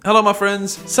Hello, my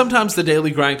friends. Sometimes the daily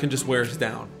grind can just wear us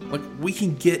down. Like, we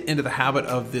can get into the habit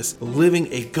of this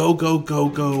living a go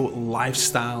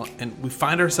lifestyle, and we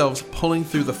find ourselves pulling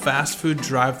through the fast food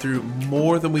drive-thru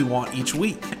more than we want each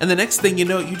week. And the next thing you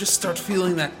know, you just start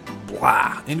feeling that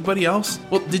blah. Anybody else?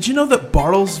 Well, did you know that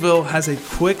Bartlesville has a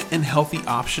quick and healthy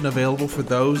option available for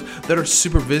those that are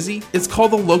super busy? It's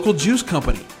called the Local Juice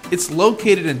Company. It's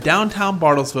located in downtown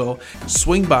Bartlesville.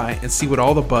 Swing by and see what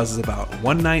all the buzz is about.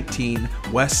 119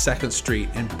 West 2nd Street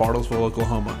in Bartlesville,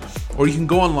 Oklahoma. Or you can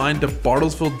go online to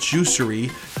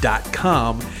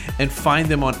bartlesvillejuicery.com and find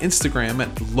them on Instagram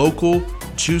at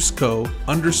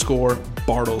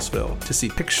localjuiceco_Bartlesville to see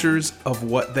pictures of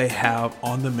what they have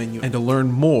on the menu and to learn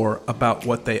more about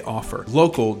what they offer.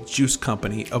 Local Juice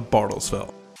Company of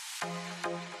Bartlesville.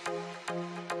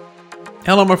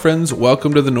 Hello, my friends.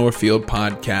 Welcome to the Northfield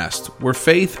Podcast, where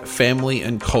faith, family,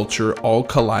 and culture all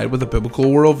collide with a biblical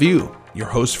worldview. Your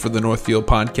host for the Northfield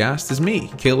Podcast is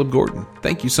me, Caleb Gordon.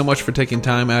 Thank you so much for taking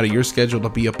time out of your schedule to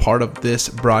be a part of this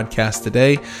broadcast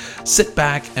today. Sit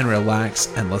back and relax,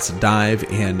 and let's dive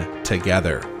in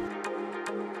together.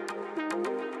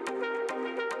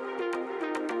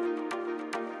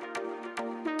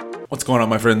 What's going on,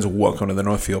 my friends? Welcome to the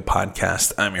Northfield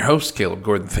Podcast. I'm your host, Caleb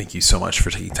Gordon. Thank you so much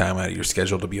for taking time out of your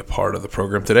schedule to be a part of the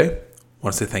program today. I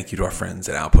want to say thank you to our friends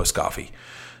at Outpost Coffee.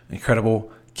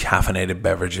 Incredible caffeinated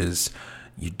beverages.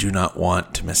 You do not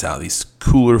want to miss out these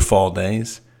cooler fall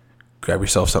days. Grab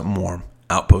yourself something warm.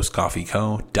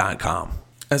 OutpostCoffeeCo.com.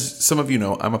 As some of you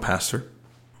know, I'm a pastor.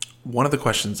 One of the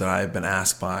questions that I've been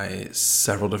asked by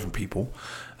several different people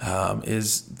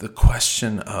is the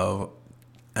question of,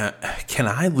 can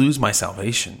I lose my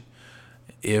salvation?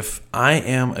 If I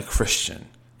am a Christian,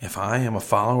 if I am a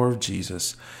follower of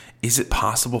Jesus, is it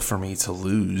possible for me to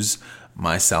lose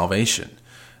my salvation?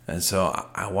 And so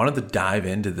I wanted to dive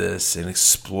into this and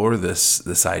explore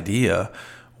this idea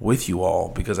with you all,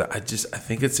 because I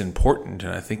think it's important,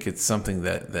 and I think it's something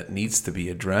that needs to be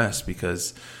addressed,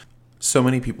 because so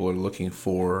many people are looking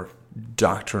for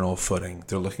doctrinal footing.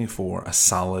 They're looking for a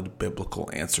solid biblical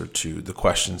answer to the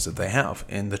questions that they have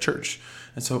in the church.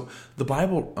 And so the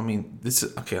Bible,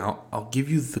 I'll give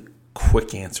you the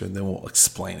quick answer and then we'll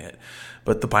explain it.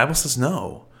 But the Bible says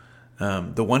no.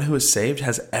 The one who is saved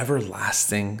has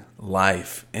everlasting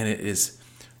life, and it is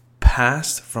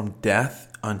passed from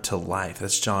death unto life.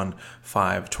 That's John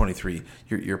 5:23.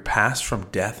 You're passed from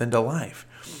death into life.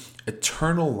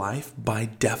 Eternal life, by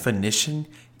definition,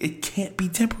 it can't be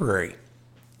temporary.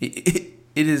 It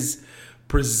is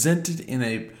presented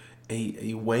in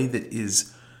a way that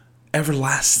is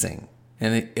everlasting.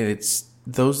 And it's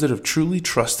those that have truly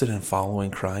trusted in following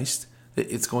Christ,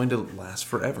 it's going to last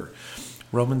forever.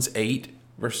 Romans 8,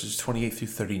 verses 28 through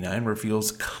 39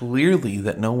 reveals clearly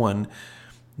that no one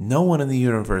in the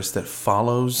universe that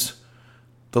follows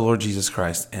the Lord Jesus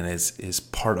Christ and is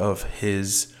part of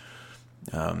his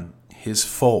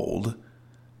fold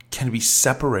can be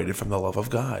separated from the love of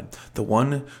God. The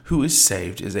one who is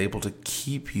saved is able to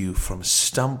keep you from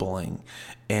stumbling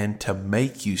and to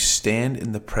make you stand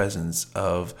in the presence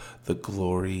of the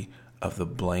glory of the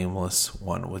blameless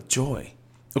one with joy.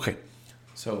 Okay,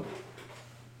 so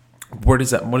what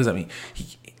does that mean?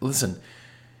 Listen,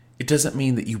 it doesn't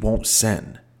mean that you won't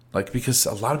sin. Because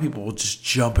a lot of people will just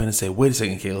jump in and say, wait a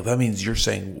second, Caleb, that means you're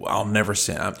saying I'll never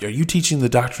sin. Are you teaching the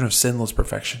doctrine of sinless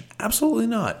perfection? Absolutely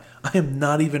not. I am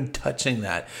not even touching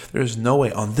that. There is no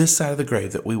way on this side of the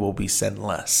grave that we will be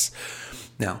sinless.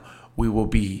 Now, we will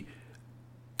be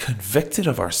convicted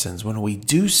of our sins. When we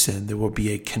do sin, there will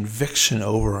be a conviction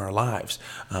over our lives.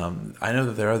 I know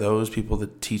that there are those people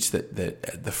that teach that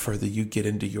the further you get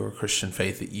into your Christian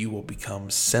faith, that you will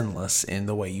become sinless in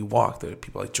the way you walk. There are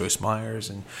people like Joyce Myers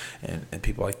and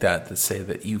people like that say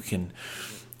that you can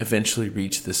eventually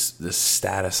reach this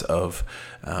status of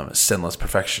sinless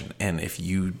perfection. And if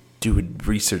you do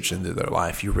research into their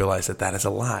life, you realize that is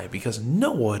a lie, because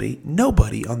nobody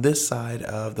on this side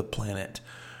of the planet,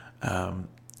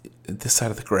 this side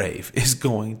of the grave, is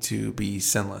going to be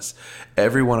sinless.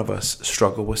 Every one of us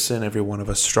struggle with sin. Every one of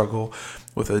us struggle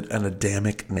with an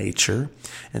Adamic nature.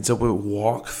 And so we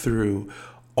walk through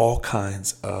all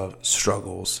kinds of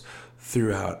struggles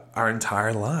throughout our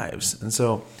entire lives. And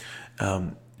so,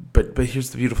 but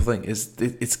here's the beautiful thing, is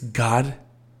it's God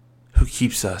who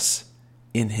keeps us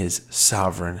in his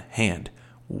sovereign hand.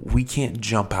 We can't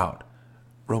jump out.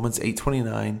 Romans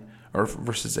 8:29 or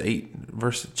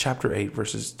chapter 8,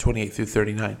 verses 28 through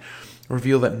 39,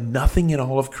 reveal that nothing in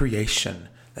all of creation,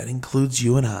 that includes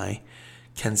you and I,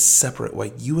 can separate.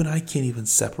 Like, you and I can't even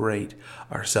separate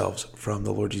ourselves from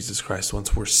the Lord Jesus Christ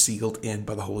once we're sealed in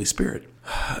by the Holy Spirit.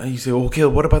 You say, well, okay,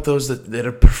 what about those that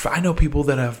are? I know people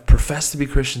that have professed to be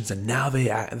Christians and now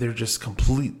they're just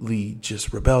completely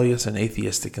just rebellious and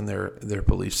atheistic in their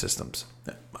belief systems.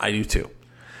 I do too.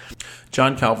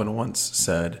 John Calvin once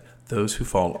said, "Those who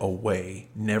fall away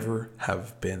never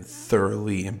have been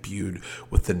thoroughly imbued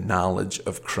with the knowledge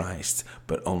of Christ,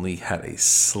 but only had a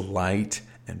slight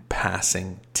and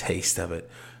passing taste of it."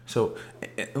 So,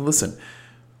 listen,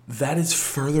 that is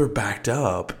further backed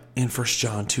up in 1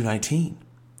 John 2:19.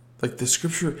 Like, the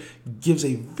scripture gives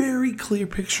a very clear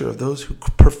picture of those who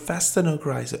profess to know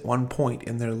Christ at one point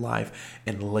in their life,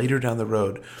 and later down the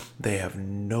road, they have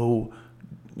no,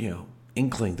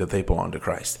 inkling that they belong to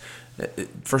Christ.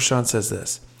 1 John says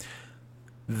this: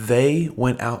 "They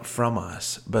went out from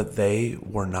us, but they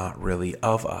were not really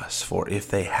of us. For if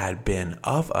they had been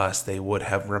of us, they would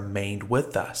have remained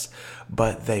with us.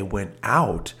 But they went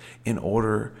out in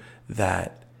order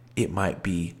that it might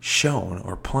be shown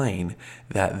or plain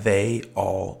that they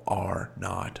all are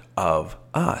not of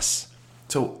us."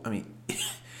 So,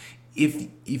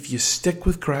 if you stick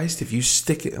with Christ, if you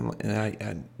stick it,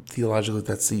 and theologically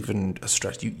that's even a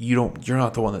stretch. You're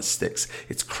not the one that sticks.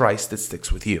 It's Christ that sticks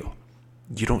with you.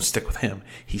 You don't stick with him.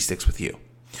 He sticks with you.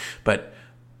 But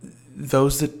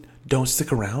those that don't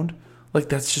stick around, like,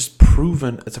 that's just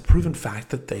proven. It's a proven fact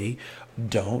that they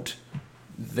don't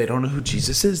know who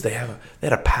Jesus is. They had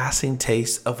a passing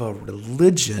taste of a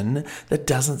religion that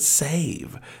doesn't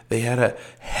save. They had a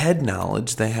head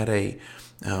knowledge. They had a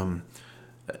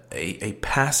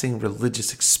passing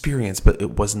religious experience, but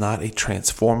it was not a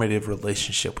transformative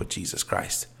relationship with Jesus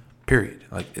Christ. Period.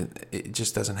 Like, it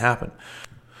just doesn't happen.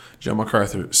 John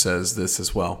MacArthur says this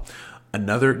as well: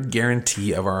 "Another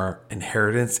guarantee of our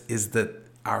inheritance is that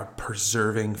our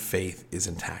persevering faith is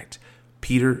intact.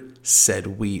 Peter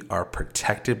said we are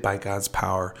protected by God's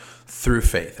power through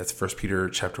faith." That's 1 Peter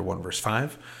chapter 1, verse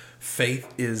 5. Faith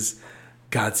is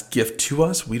God's gift to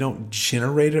us. We don't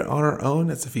generate it on our own.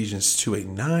 That's Ephesians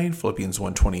 2:8-9, Philippians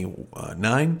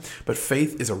 1:29. But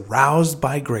faith is aroused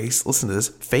by grace. Listen to this.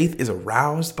 Faith is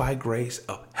aroused by grace,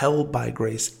 upheld by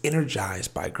grace,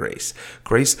 energized by grace.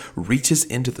 Grace reaches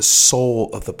into the soul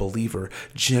of the believer,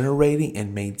 generating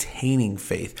and maintaining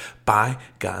faith by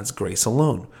God's grace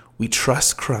alone. We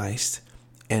trust Christ,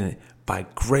 and by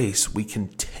grace, we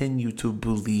continue to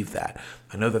believe that.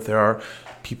 I know that there are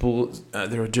people,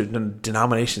 there are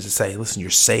denominations that say, listen,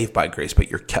 you're saved by grace, but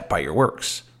you're kept by your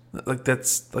works.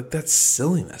 That's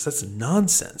silliness. That's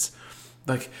nonsense.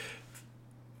 Like,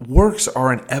 works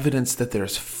are an evidence that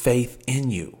there's faith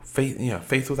in you.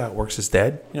 Faith without works is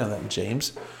dead. You know that in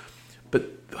James.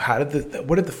 But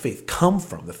what did the faith come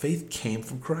from? The faith came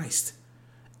from Christ,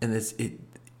 and it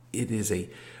is a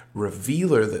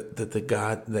revealer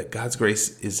that God's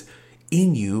grace is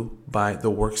in you by the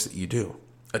works that you do.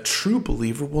 A true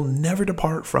believer will never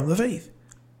depart from the faith.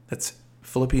 That's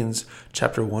Philippians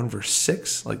chapter 1, verse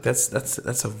 6. Like, that's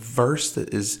a verse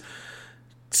that is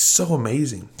so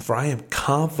amazing. "For I am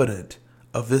confident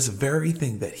of this very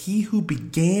thing, that he who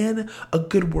began a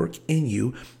good work in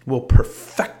you will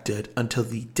perfect it until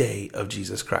the day of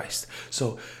Jesus Christ."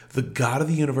 So the God of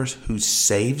the universe who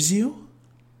saves you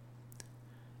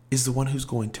is the one who's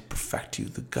going to perfect you.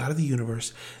 The God of the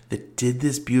universe that did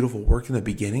this beautiful work in the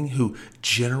beginning, who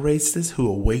generates this, who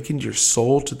awakened your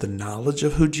soul to the knowledge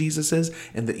of who Jesus is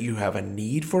and that you have a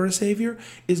need for a Savior,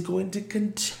 is going to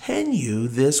continue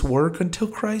this work until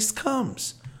Christ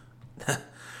comes.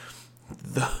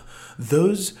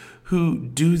 Those who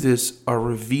do this are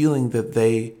revealing that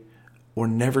they were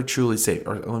never truly saved.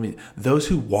 Those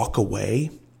who walk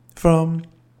away from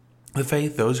the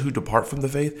faith, those who depart from the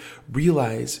faith,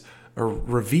 realize or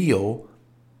reveal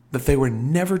that they were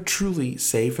never truly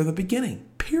saved from the beginning.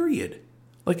 Period.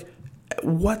 Like,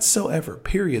 whatsoever.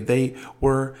 Period. They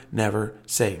were never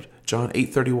saved. John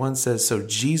 8:31 says, "So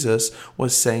Jesus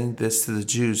was saying this to the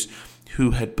Jews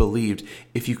who had believed,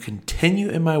 'If you continue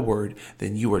in my word,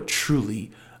 then you are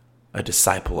truly a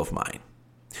disciple of mine.'"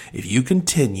 If you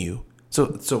continue,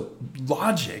 so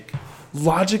logic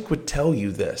would tell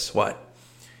you this. What?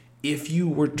 If you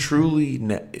were truly,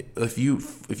 if you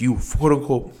quote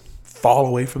unquote fall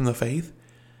away from the faith,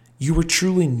 you were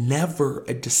truly never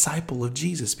a disciple of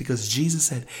Jesus, because Jesus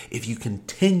said, "If you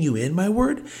continue in my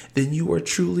word, then you are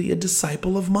truly a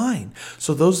disciple of mine."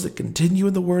 So those that continue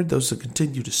in the word, those that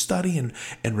continue to study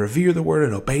and revere the word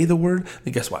and obey the word,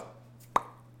 then guess what?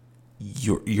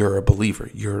 You're a believer.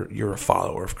 You're a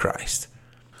follower of Christ.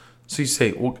 So you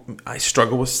say, "Well, I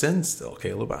struggle with sin still,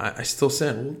 Caleb. I still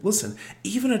sin." Well, listen,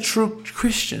 even a true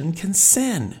Christian can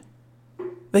sin.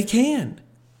 They can.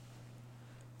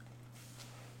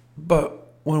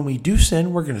 But when we do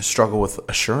sin, we're going to struggle with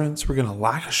assurance. We're going to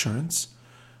lack assurance.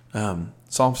 Psalms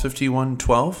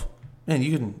 51:12. Man,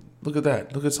 you can look at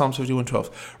that. Look at Psalms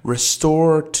 51:12.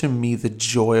 Restore to me the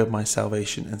joy of my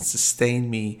salvation and sustain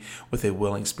me with a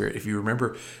willing spirit. If you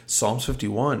remember, Psalms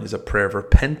 51 is a prayer of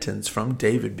repentance from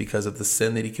David because of the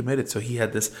sin that he committed. So he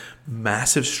had this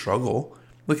massive struggle.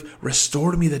 Like,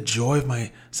 restore to me the joy of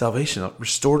my salvation.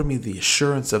 Restore to me the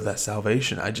assurance of that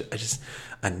salvation.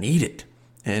 I need it.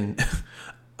 And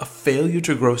a failure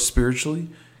to grow spiritually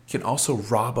can also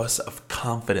rob us of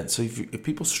confidence. So if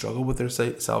people struggle with their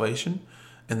salvation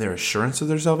and their assurance of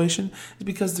their salvation, it's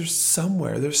because there's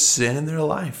sin in their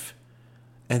life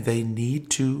and they need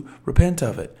to repent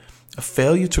of it. A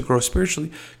failure to grow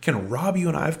spiritually can rob you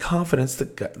and I of confidence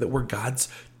that we're God's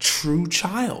true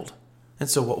child. And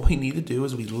so what we need to do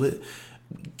is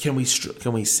can we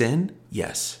sin?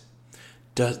 Yes.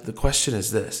 The question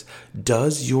is this: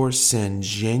 does your sin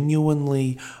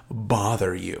genuinely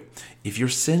bother you? If your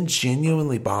sin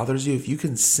genuinely bothers you, if you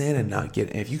can sin and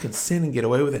get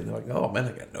away with it, and you're like, oh man,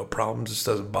 I got no problems, this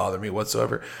doesn't bother me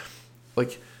whatsoever.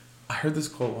 Like, I heard this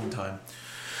quote one time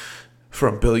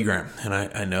from Billy Graham, and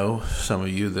I know some of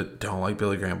you that don't like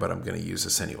Billy Graham, but I'm going to use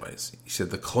this anyways. He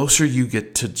said, the closer you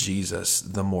get to Jesus,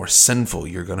 the more sinful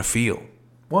you're going to feel.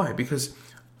 Why? Because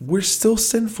we're still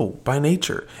sinful by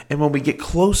nature. And when we get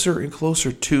closer and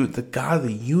closer to the God of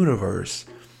the universe,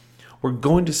 we're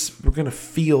going to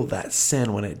feel that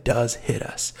sin when it does hit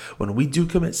us. When we do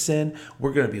commit sin,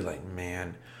 we're going to be like,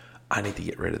 man, I need to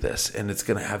get rid of this. And it's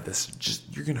going to have this,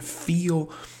 you're going to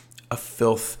feel a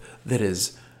filth that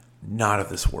is not of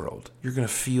this world. You're going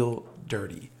to feel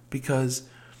dirty because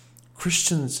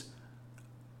Christians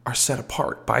are set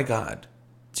apart by God.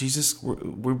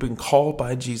 We've been called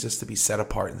by Jesus to be set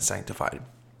apart and sanctified.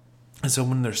 And so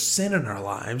when there's sin in our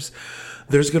lives,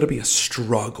 there's going to be a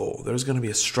struggle. There's going to be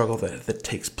a struggle that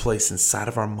takes place inside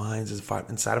of our minds,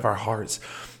 inside of our hearts,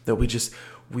 that we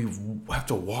have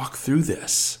to walk through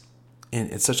this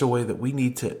in such a way that we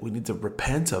need to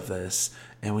repent of this,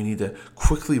 and we need to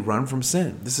quickly run from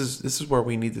sin. This is where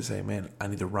we need to say, man, I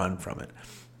need to run from it.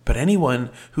 But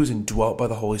anyone who's indwelt by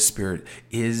the Holy Spirit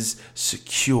is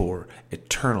secure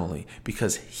eternally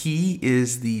because he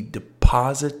is the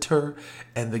depositor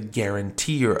and the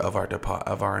guarantor of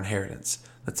our inheritance.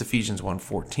 That's Ephesians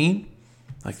 1:14.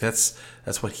 Like that's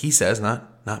what he says,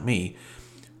 not me.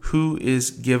 Who is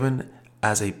given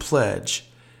as a pledge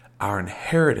our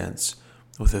inheritance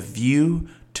with a view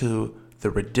to the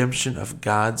redemption of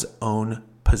God's own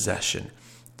possession,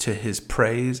 to his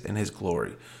praise and his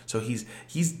glory. So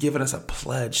he's given us a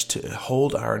pledge to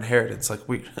hold our inheritance. Like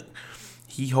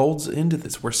he holds into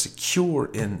this. We're secure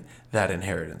in that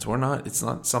inheritance. It's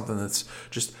not something that's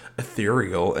just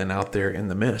ethereal and out there in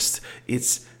the mist.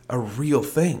 It's a real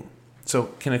thing. So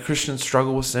can a Christian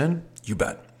struggle with sin? You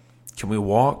bet. Can we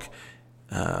walk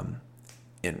and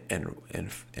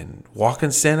walk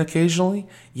in sin occasionally?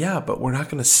 Yeah, but we're not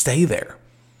going to stay there.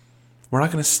 We're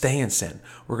not going to stay in sin.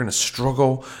 We're going to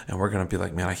struggle, and we're going to be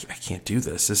like, man, I can't do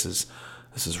this. This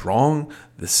is wrong.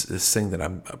 This thing that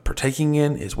I'm partaking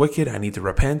in is wicked. I need to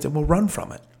repent, and we'll run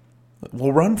from it.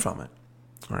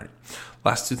 All right.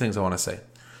 Last two things I want to say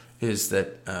is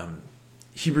that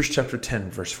Hebrews chapter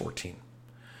 10, verse 14.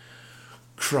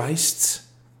 Christ's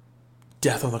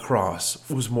death on the cross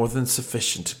was more than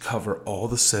sufficient to cover all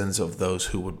the sins of those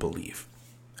who would believe.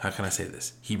 How can I say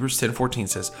this? Hebrews 10:14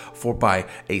 says, for by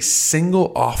a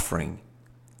single offering,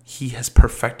 he has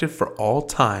perfected for all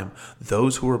time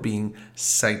those who are being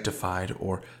sanctified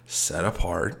or set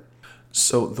apart.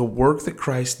 So the work that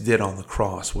Christ did on the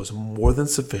cross was more than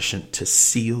sufficient to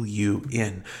seal you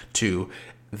in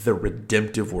the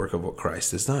redemptive work of what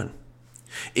Christ has done.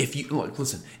 If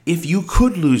you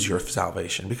could lose your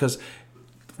salvation, because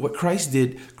what Christ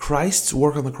did, Christ's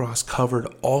work on the cross covered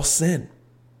all sin,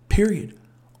 period.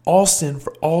 All sin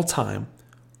for all time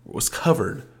was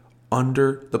covered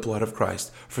under the blood of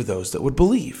Christ for those that would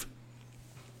believe.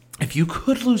 If you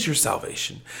could lose your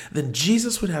salvation, then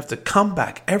Jesus would have to come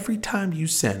back every time you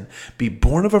sin, be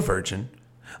born of a virgin,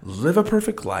 live a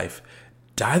perfect life,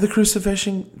 die the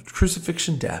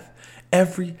crucifixion death,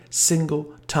 every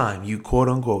single time you quote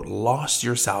unquote lost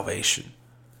your salvation.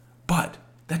 But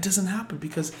that doesn't happen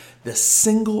because the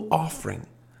single offering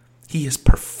he has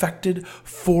perfected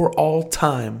for all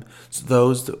time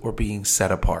those that were being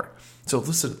set apart. So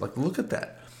listen, look at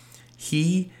that.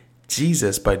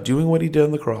 Jesus, by doing what he did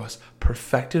on the cross,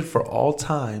 perfected for all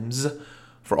time,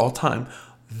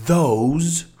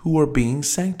 those who are being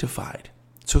sanctified.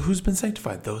 So who's been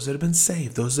sanctified? Those that have been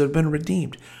saved, those that have been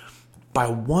redeemed. By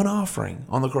one offering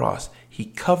on the cross, he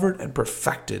covered and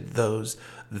perfected those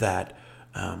that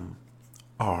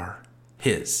are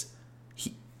his.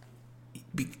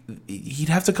 He'd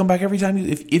have to come back every time.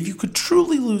 If you could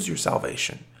truly lose your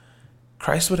salvation,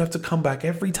 Christ would have to come back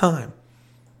every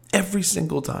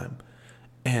single time,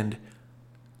 and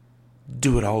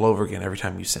do it all over again every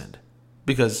time you sinned.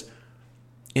 Because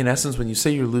in essence, when you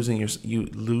say you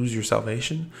lose your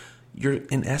salvation, you're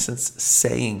in essence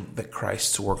saying that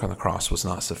Christ's work on the cross was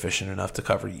not sufficient enough to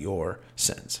cover your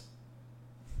sins.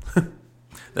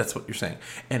 That's what you're saying.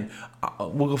 And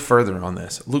we'll go further on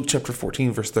this. Luke chapter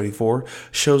 14, verse 34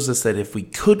 shows us that if we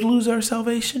could lose our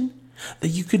salvation, that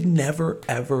you could never,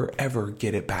 ever, ever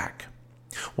get it back.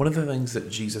 One of the things that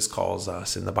Jesus calls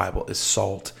us in the Bible is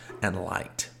salt and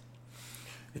light.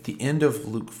 At the end of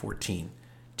Luke 14,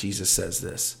 Jesus says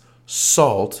this: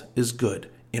 salt is good,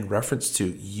 in reference to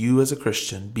you as a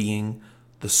Christian being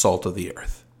the salt of the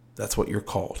earth. That's what you're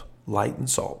called, light and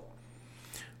salt.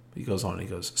 He goes on, he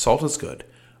goes, salt is good,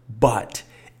 but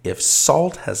if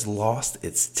salt has lost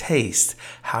its taste,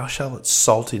 how shall its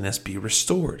saltiness be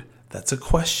restored? That's a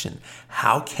question.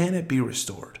 How can it be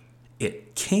restored?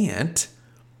 It can't,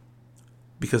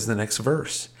 because the next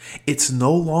verse, it's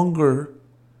no longer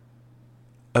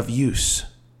of use,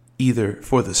 either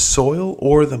for the soil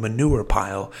or the manure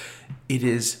pile. It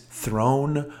is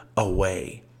thrown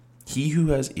away. He who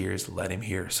has ears, let him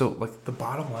hear. So, the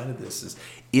bottom line of this is,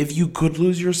 if you could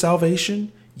lose your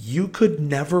salvation, you could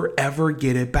never, ever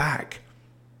get it back,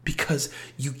 because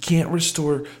you can't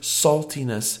restore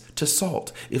saltiness to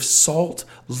salt. If salt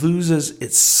loses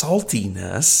its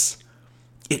saltiness,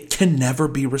 it can never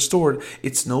be restored.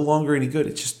 It's no longer any good.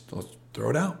 It's just, throw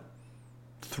it out.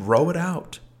 Throw it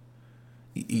out.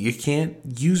 You can't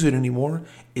use it anymore.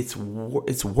 It's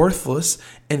worthless,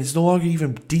 and it's no longer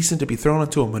even decent to be thrown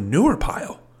into a manure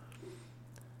pile.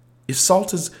 If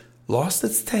salt has lost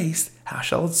its taste, how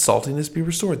shall its saltiness be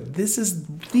restored? This is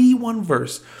the one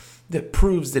verse that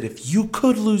proves that if you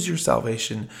could lose your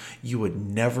salvation, you would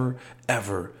never,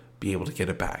 ever be able to get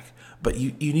it back. But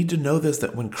you need to know this,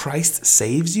 that when Christ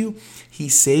saves you, he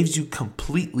saves you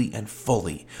completely and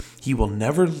fully. He will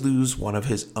never lose one of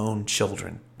his own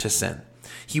children to sin.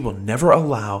 He will never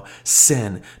allow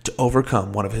sin to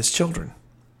overcome one of his children.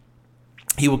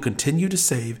 He will continue to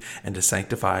save and to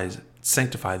sanctify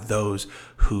those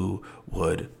who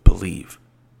would believe.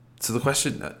 So the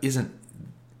question isn't,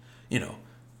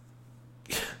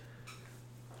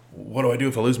 what do I do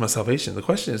if I lose my salvation? The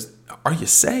question is, are you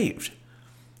saved?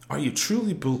 Are you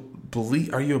truly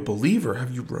believe? Are you a believer?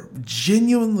 Have you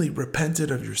genuinely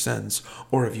repented of your sins?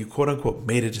 Or have you, quote unquote,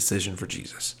 made a decision for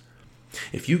Jesus?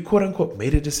 If you, quote unquote,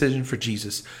 made a decision for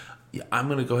Jesus, I'm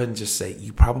going to go ahead and just say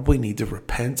you probably need to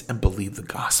repent and believe the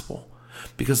gospel,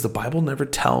 because the Bible never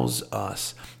tells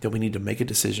us that we need to make a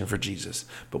decision for Jesus.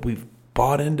 But we've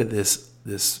bought into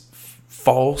this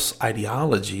false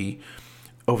ideology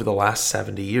over the last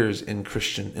 70 years in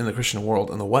the Christian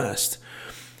world in the West.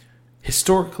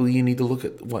 Historically, you need to look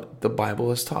at what the Bible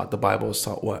has taught. The Bible has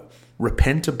taught what?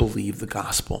 Repent and believe the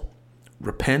gospel.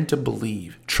 Repent and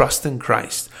believe. Trust in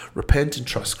Christ. Repent and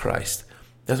trust Christ.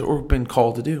 That's what we've been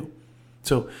called to do.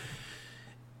 So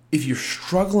if you're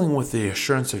struggling with the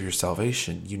assurance of your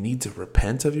salvation, you need to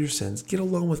repent of your sins, get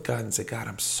alone with God and say, God,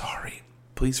 I'm sorry.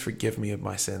 Please forgive me of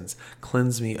my sins.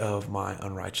 Cleanse me of my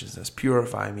unrighteousness.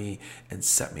 Purify me and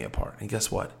set me apart. And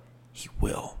guess what? He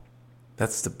will.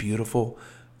 That's the beautiful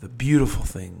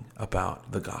thing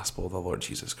about the gospel of the Lord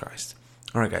Jesus Christ.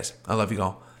 All right, guys, I love you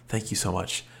all. Thank you so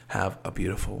much. Have a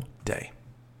beautiful day.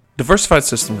 Diversified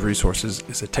Systems Resources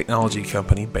is a technology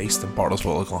company based in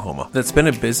Bartlesville, Oklahoma, that's been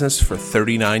in business for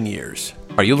 39 years.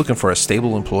 Are you looking for a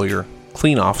stable employer,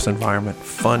 clean office environment,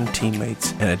 fun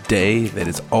teammates, and a day that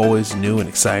is always new and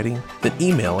exciting? Then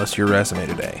email us your resume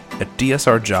today at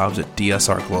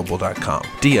dsrjobs@dsrglobal.com.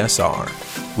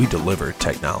 DSR, we deliver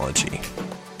technology.